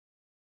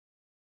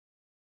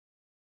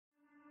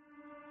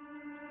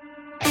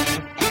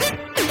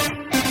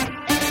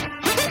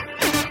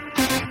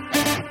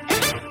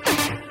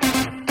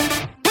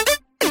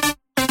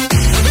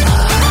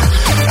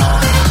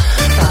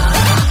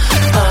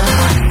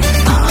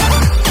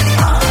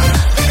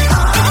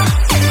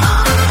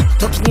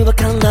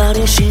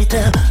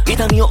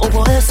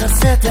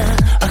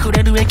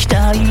液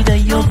体で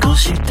汚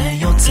して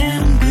よ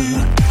全部。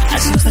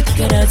足の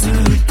先からずっ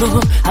と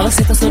合わ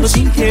せたその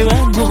神経は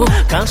もう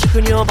感触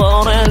に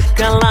溺れる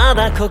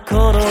体、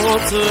心を連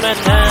れ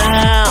て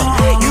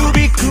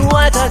指く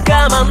わえた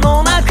我慢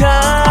の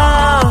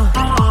中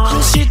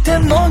欲して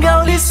んの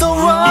が理想。い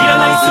ら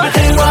ない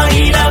全ては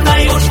いらな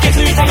いを引き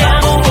継いだ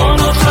野望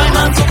のつらい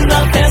満足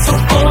なんてそこ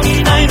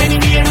にない。目に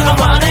見える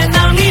哀れ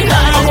な未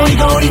来、思い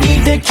通り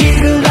にでき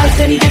るライフ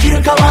手にでき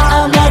るか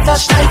はあなた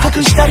次第。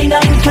隠したりな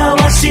んか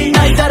はし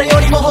ない、誰よ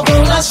りも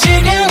誇らしげ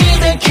に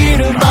でき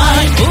るマ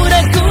イブ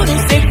ラックの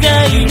世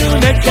界の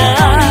中、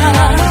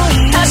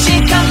確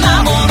か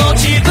なもの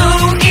自分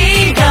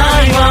以外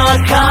は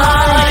赤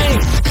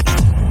い。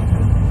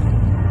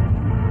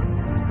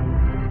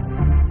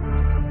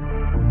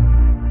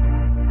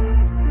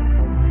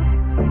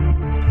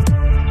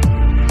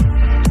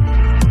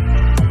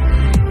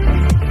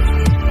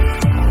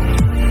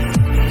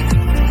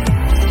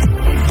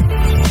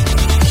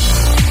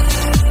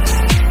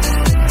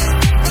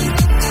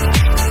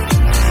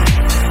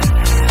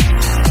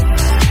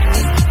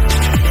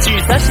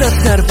だっ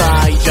たら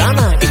場合じゃ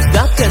ない、いつ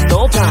だって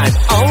ノータイム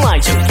オンライ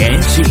ン。受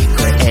験時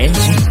これエンジ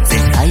ン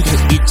全開でい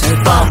っちゃえ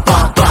バンバ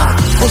ンバン。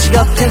欲し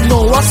がってん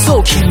のはそ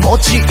う気持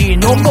ちいい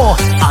のも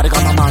ある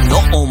がままの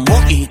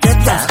思い出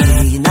だ。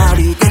にな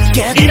りで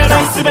ゲいら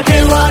ない全て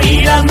は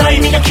いらない、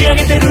磨き上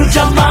げてる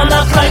邪魔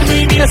なプライド無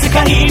意味な世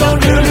界の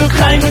ルール、ク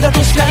ライムだ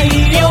としか言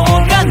いよ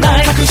うが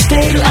ない。隠し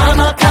ているあ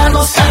なた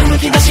のさむ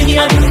き出しに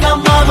あるが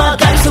まま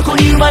だい。そこ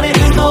に生まれ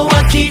るの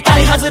は期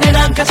待外れ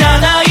なんかじゃ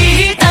ない、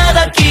た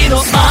だき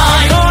のスマ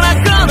イル。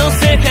この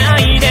世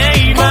界で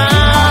今